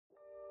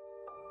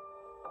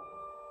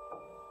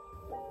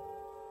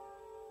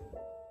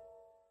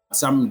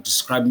Some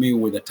describe me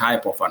with a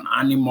type of an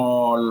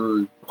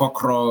animal,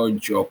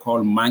 cockroach, or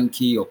called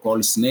monkey, or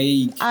called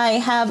snake. I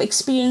have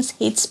experienced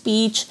hate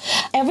speech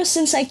ever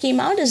since I came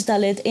out as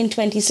Dalit in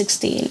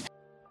 2016.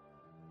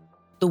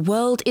 The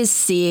world is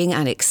seeing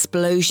an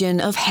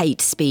explosion of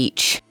hate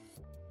speech.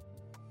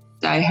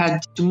 I had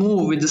to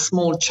move with a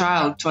small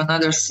child to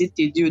another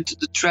city due to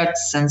the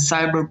threats and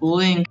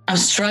cyberbullying. I'm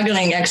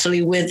struggling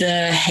actually with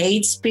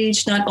hate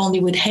speech, not only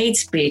with hate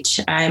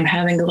speech. I'm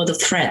having a lot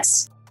of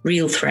threats,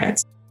 real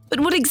threats. But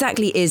what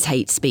exactly is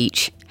hate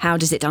speech? How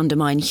does it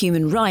undermine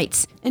human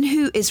rights? And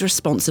who is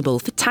responsible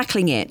for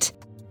tackling it?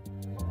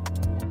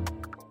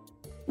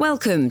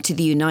 Welcome to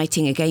the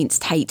Uniting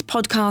Against Hate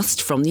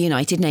podcast from the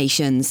United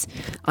Nations.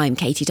 I'm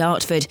Katie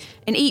Dartford,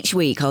 and each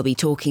week I'll be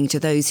talking to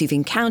those who've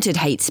encountered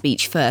hate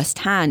speech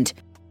firsthand.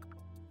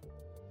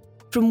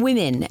 From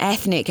women,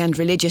 ethnic and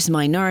religious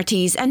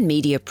minorities and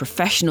media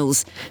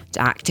professionals, to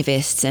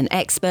activists and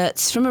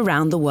experts from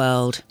around the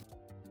world.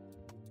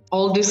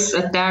 All these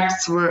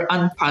attacks were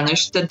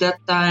unpunished at that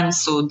time,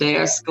 so they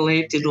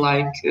escalated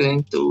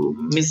into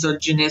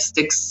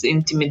misogynistic,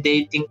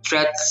 intimidating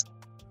threats.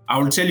 I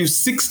will tell you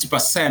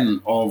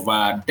 60%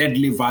 of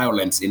deadly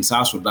violence in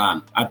South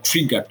Sudan are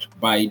triggered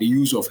by the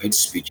use of hate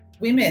speech.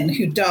 Women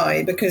who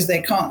die because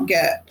they can't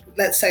get,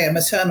 let's say, a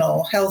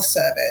maternal health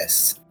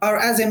service are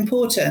as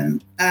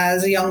important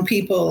as young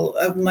people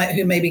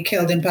who may be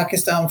killed in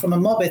Pakistan from a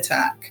mob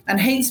attack. And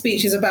hate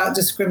speech is about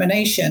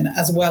discrimination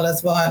as well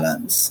as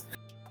violence.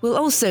 We'll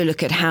also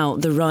look at how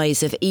the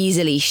rise of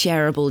easily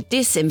shareable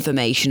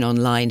disinformation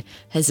online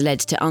has led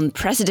to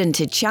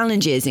unprecedented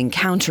challenges in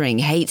countering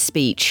hate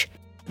speech.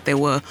 There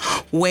were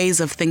ways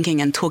of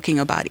thinking and talking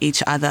about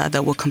each other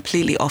that were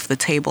completely off the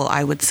table,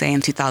 I would say,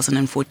 in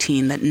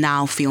 2014, that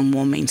now feel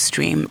more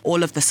mainstream.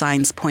 All of the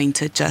signs point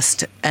to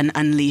just an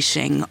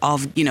unleashing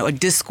of, a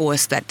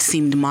discourse that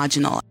seemed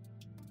marginal.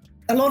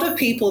 A lot of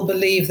people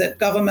believe that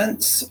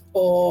governments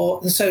or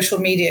the social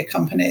media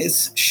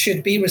companies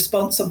should be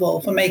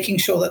responsible for making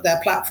sure that their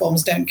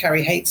platforms don't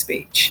carry hate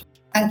speech.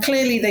 And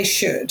clearly they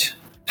should.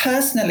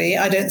 Personally,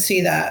 I don't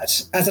see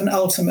that as an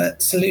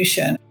ultimate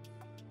solution.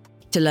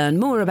 To learn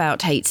more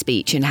about hate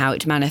speech and how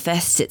it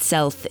manifests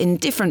itself in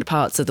different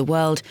parts of the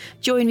world,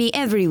 join me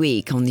every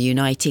week on the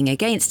Uniting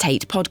Against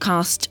Hate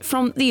podcast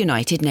from the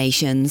United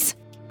Nations.